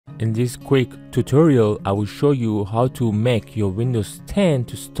In this quick tutorial, I will show you how to make your Windows 10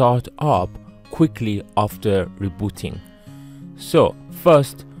 to start up quickly after rebooting. So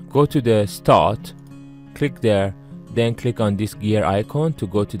first, go to the Start, click there, then click on this gear icon to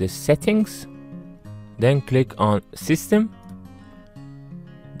go to the Settings, then click on System,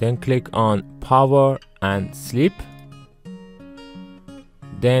 then click on Power and Sleep,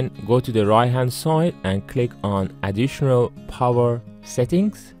 then go to the right hand side and click on Additional Power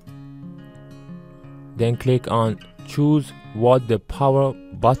Settings, then click on Choose what the power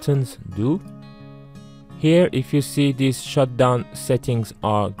buttons do. Here, if you see these shutdown settings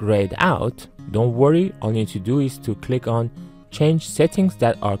are grayed out, don't worry, all you need to do is to click on Change settings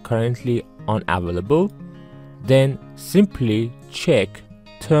that are currently unavailable, then simply check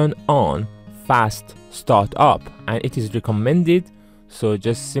Turn on Fast Startup, and it is recommended, so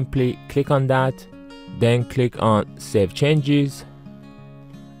just simply click on that, then click on Save Changes,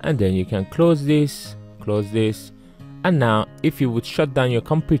 and then you can close this, and now if you would shut down your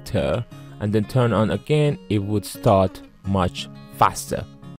computer and then turn on again, it would start much faster.